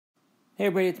Hey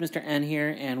everybody, it's Mr. N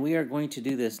here, and we are going to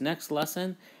do this next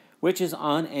lesson, which is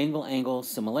on angle-angle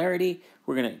similarity.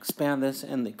 We're going to expand this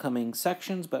in the coming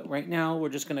sections, but right now we're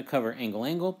just going to cover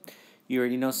angle-angle. You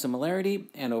already know similarity,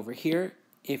 and over here,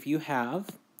 if you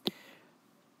have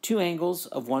two angles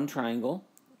of one triangle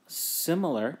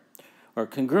similar, or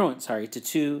congruent, to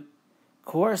two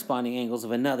corresponding angles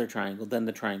of another triangle, then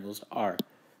the triangles are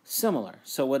similar.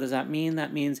 So what does that mean?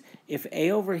 That means if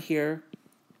A over here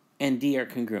and D are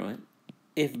congruent,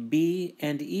 if B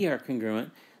and E are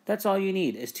congruent, that's all you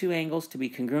need is two angles to be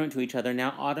congruent to each other.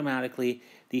 Now automatically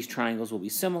these triangles will be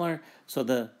similar, so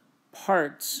the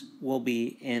parts will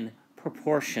be in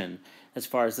proportion as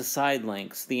far as the side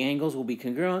lengths. The angles will be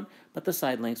congruent, but the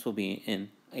side lengths will be in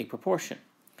a proportion.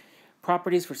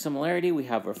 Properties for similarity, we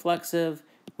have reflexive,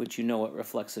 which you know what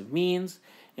reflexive means,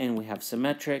 and we have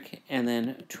symmetric, and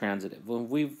then transitive. Well,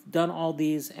 we've done all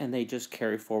these, and they just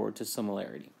carry forward to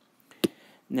similarity.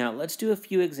 Now, let's do a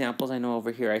few examples. I know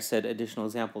over here I said additional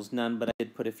examples, none, but I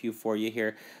did put a few for you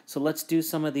here. So let's do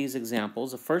some of these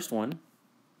examples. The first one,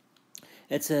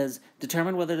 it says,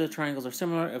 determine whether the triangles are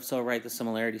similar. If so, write the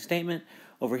similarity statement.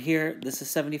 Over here, this is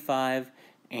 75,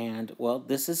 and, well,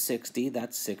 this is 60.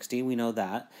 That's 60. We know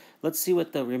that. Let's see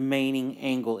what the remaining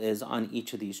angle is on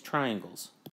each of these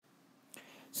triangles.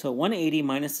 So 180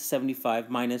 minus the 75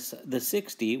 minus the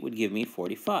 60 would give me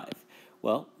 45.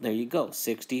 Well, there you go,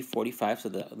 60, 45, so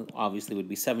that obviously would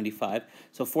be 75.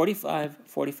 So 45,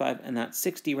 45, and that's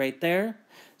 60 right there.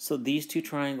 So these two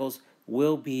triangles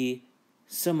will be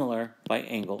similar by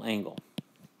angle-angle.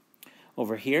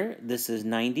 Over here, this is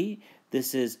 90,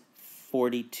 this is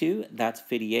 42, that's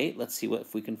 58. Let's see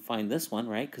if we can find this one,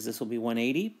 right, because this will be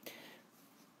 180.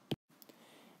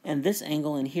 And this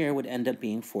angle in here would end up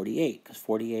being 48, because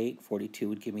 48, 42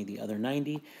 would give me the other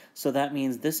 90. So that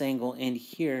means this angle in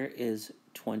here is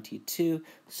 22.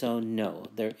 So no,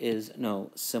 there is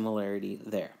no similarity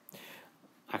there.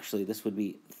 Actually, this would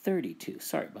be 32.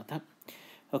 Sorry about that.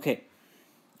 Okay,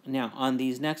 now on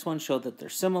these next ones, show that they're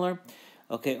similar.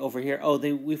 Okay, over here,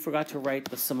 we forgot to write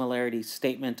the similarity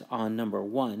statement on number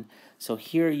 1. So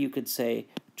here you could say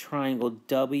triangle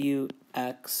WXY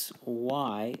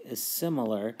is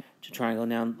similar to triangle.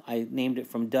 Now, I named it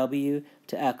from W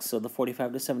to X, so the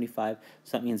 45 to 75,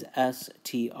 so that means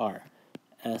STR.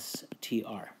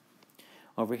 STR.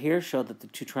 Over here, show that the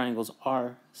two triangles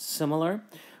are similar.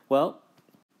 Well,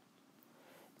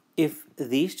 if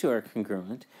these two are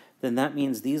congruent, then that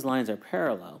means these lines are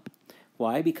parallel.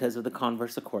 Why? Because of the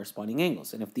converse of corresponding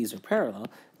angles. And if these are parallel,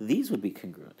 these would be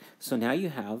congruent. So now you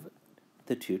have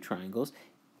the two triangles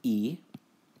ECG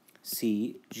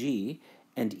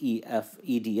and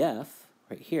EDF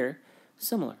right here,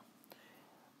 similar.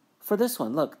 For this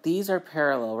one, look, these are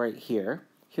parallel right here.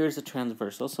 Here's the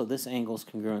transversal, so this angle is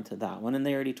congruent to that one, and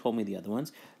they already told me the other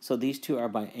ones. So these two are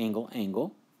by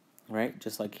angle-angle, right?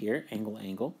 Just like here,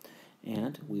 angle-angle,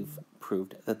 and we've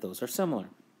proved that those are similar.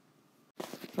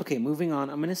 Okay, moving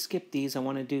on. I'm going to skip these. I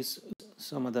want to do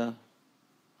some of the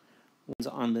ones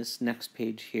on this next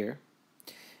page here.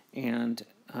 And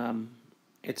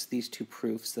it's these two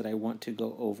proofs that I want to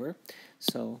go over.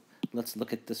 So let's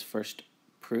look at this first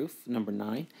proof, number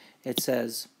 9. It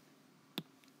says,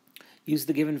 use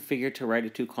the given figure to write a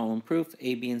two-column proof.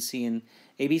 ABC and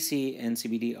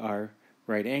CBD are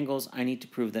right angles. I need to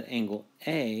prove that angle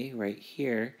A right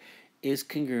here is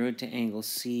congruent to angle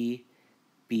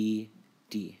CBD.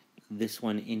 This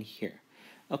one in here.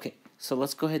 Okay, so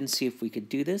let's go ahead and see if we could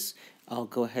do this. I'll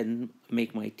go ahead and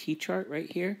make my T-chart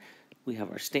right here. We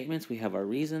have our statements, we have our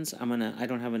reasons. I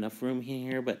don't have enough room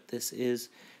here, but this is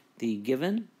the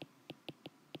given.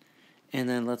 And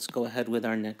then let's go ahead with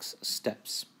our next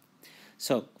steps.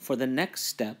 So for the next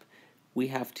step, we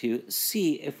have to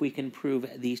see if we can prove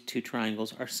these two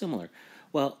triangles are similar.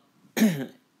 Well,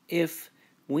 if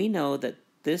we know that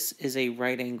this is a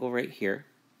right angle right here,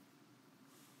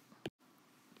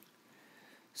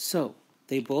 so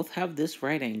they both have this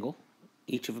right angle.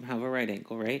 Each of them have a right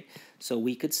angle, right? So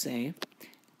we could say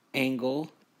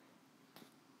angle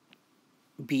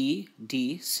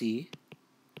BDC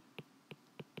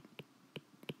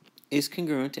is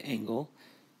congruent to angle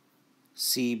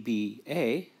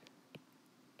CBA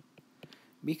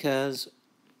because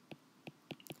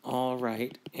all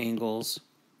right angles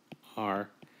are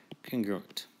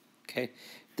congruent. Okay,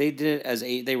 they did it as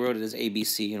they wrote it as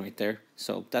ABC right there,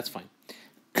 so that's fine.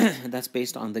 That's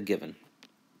based on the given.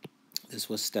 This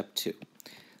was step 2.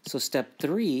 So step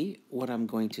 3, what I'm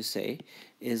going to say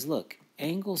is, look,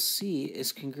 angle C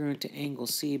is congruent to angle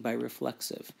C by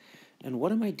reflexive. And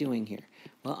what am I doing here?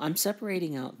 Well, I'm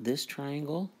separating out this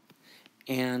triangle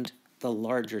and the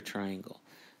larger triangle.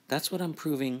 That's what I'm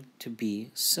proving to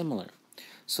be similar.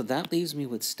 So that leaves me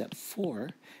with step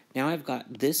 4. Now I've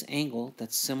got this angle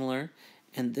that's similar,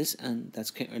 and this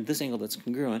angle that's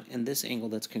congruent, and this angle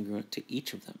that's congruent to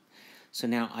each of them. So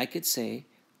now I could say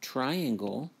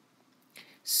triangle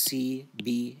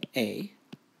CBA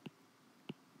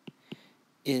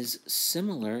is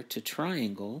similar to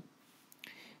triangle.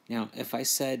 Now, if I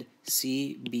said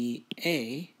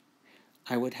CBA,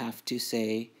 I would have to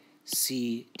say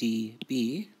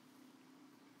CDB,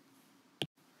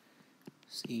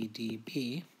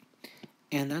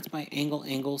 and that's by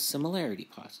angle-angle similarity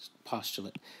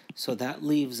postulate. So that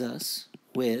leaves us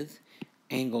with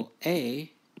angle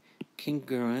A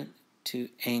congruent to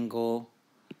angle,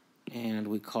 and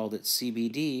we called it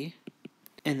CBD,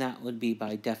 and that would be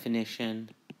by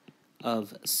definition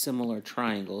of similar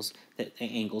triangles that the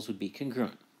angles would be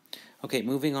congruent. Okay,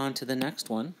 moving on to the next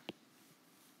one,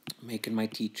 making my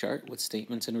T-chart with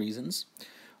statements and reasons.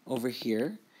 Over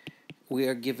here, we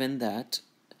are given that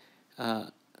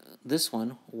this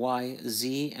one,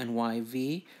 YZ and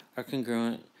YV are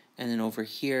congruent, and then over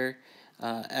here,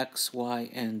 X, Y,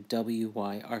 and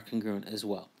WY are congruent as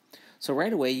well. So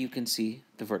right away you can see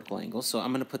the vertical angles. So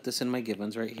I'm going to put this in my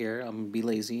givens right here. I'm going to be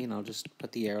lazy and I'll just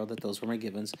put the arrow that those were my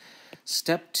givens.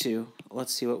 Step 2,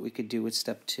 let's see what we could do with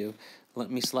step 2.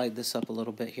 Let me slide this up a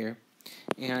little bit here.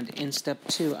 And in step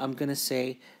 2, I'm going to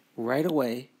say right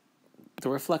away, the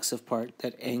reflexive part,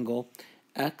 that angle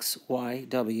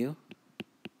XYW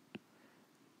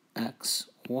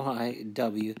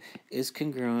is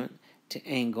congruent to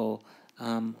angle,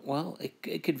 well,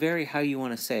 it could vary how you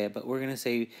want to say it, but we're going to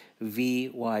say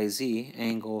VYZ,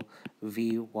 angle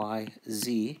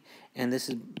VYZ, and this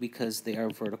is because they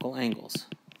are vertical angles.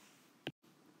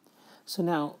 So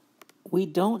now, we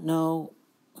don't know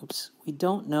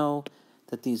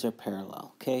that these are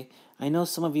parallel, okay? I know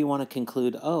some of you want to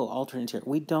conclude, oh, alternate here.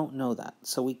 We don't know that,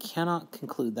 so we cannot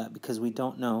conclude that because we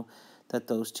don't know that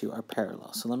those two are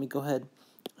parallel. So let me go ahead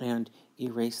and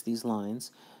erase these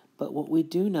lines. But what we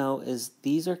do know is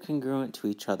these are congruent to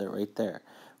each other right there,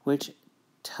 which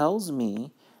tells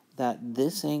me that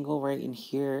this angle right in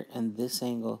here and this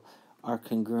angle are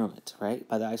congruent, right,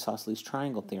 by the isosceles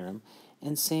triangle theorem.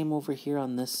 And same over here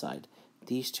on this side.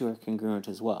 These two are congruent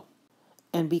as well.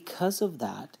 And because of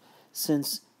that,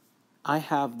 since I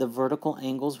have the vertical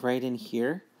angles right in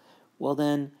here, well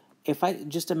then, if I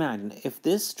just imagine, if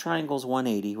this triangle's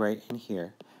 180 right in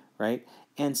here, right,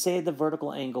 and say the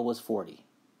vertical angle was 40,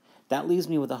 that leaves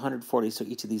me with 140, so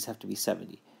each of these have to be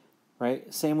 70,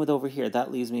 right? Same with over here,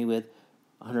 that leaves me with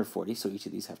 140, so each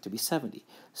of these have to be 70.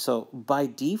 So by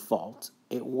default,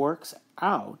 it works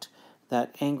out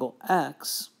that angle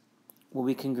X will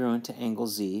be congruent to angle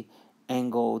Z,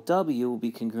 angle W will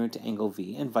be congruent to angle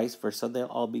V, and vice versa, they'll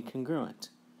all be congruent,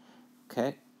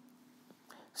 okay?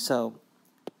 So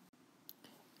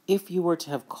if you were to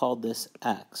have called this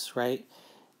X, right,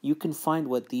 you can find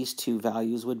what these two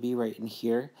values would be right in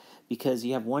here, because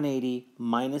you have 180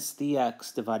 minus the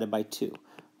X divided by 2.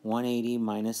 180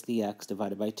 minus the X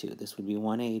divided by 2. This would be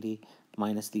 180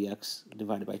 minus the X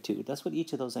divided by 2. That's what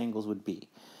each of those angles would be.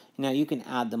 Now you can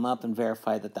add them up and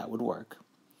verify that that would work.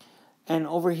 And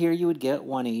over here you would get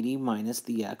 180 minus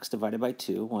the X divided by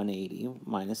 2. 180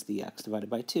 minus the X divided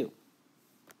by 2.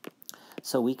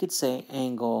 So we could say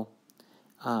angle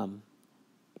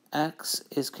X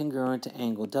is congruent to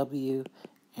angle W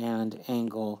and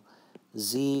angle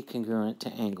Z congruent to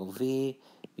angle V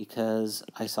because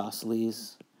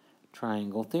isosceles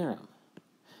triangle theorem.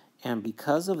 And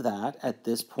because of that, at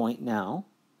this point now,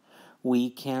 we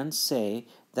can say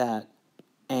that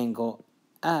angle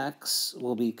X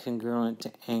will be congruent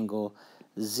to angle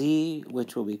Z,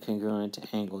 which will be congruent to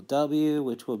angle W,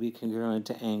 which will be congruent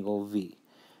to angle V.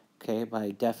 Okay,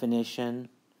 by definition,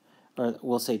 or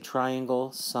we'll say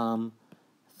triangle sum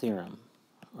theorem,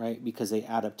 right? Because they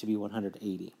add up to be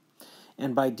 180.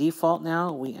 And by default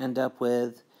now, we end up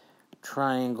with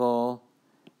triangle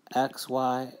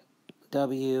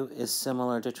XYW is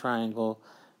similar to triangle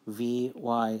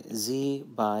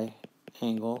VYZ by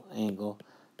angle-angle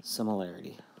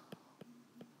similarity.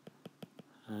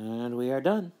 And we are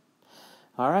done.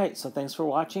 All right, so thanks for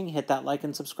watching. Hit that like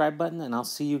and subscribe button, and I'll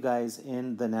see you guys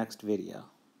in the next video.